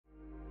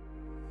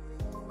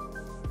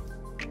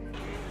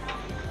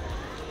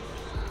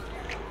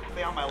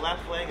stay on my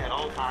left leg at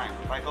all times.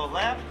 If I go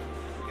left,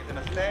 he's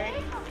gonna stay.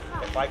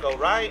 If I go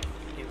right,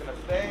 he's gonna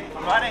stay.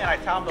 I'm running and I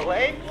tell him to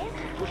lay.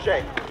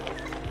 Boucher.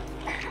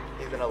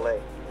 He's gonna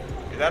lay.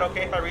 Is that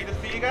okay if I read this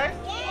to you guys?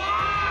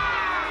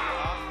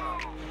 Yeah!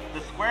 The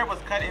square was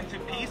cut into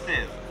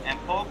pieces and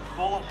poked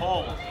full of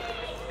holes.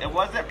 It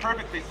wasn't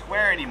perfectly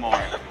square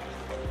anymore.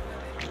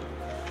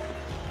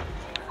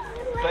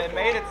 So it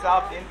made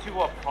itself into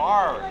a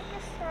park.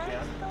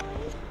 Yeah.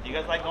 You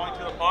guys like going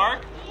to the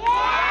park?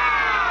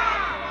 Yeah!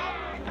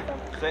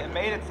 So it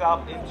made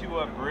itself into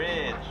a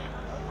bridge.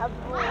 A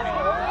bridge?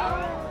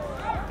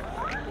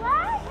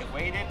 It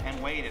waited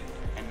and waited,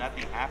 and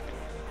nothing happened.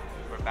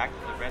 We're back to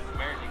the red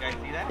square. Do you guys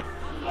see that?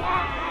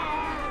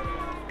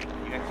 Yeah!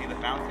 You guys see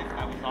the fountain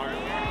that we saw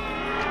earlier?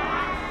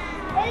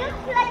 It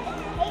looks like a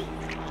cake.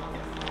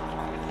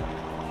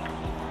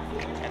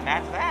 And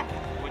that's that.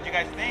 What'd you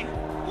guys think?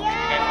 Yeah!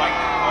 You guys like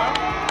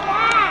this one?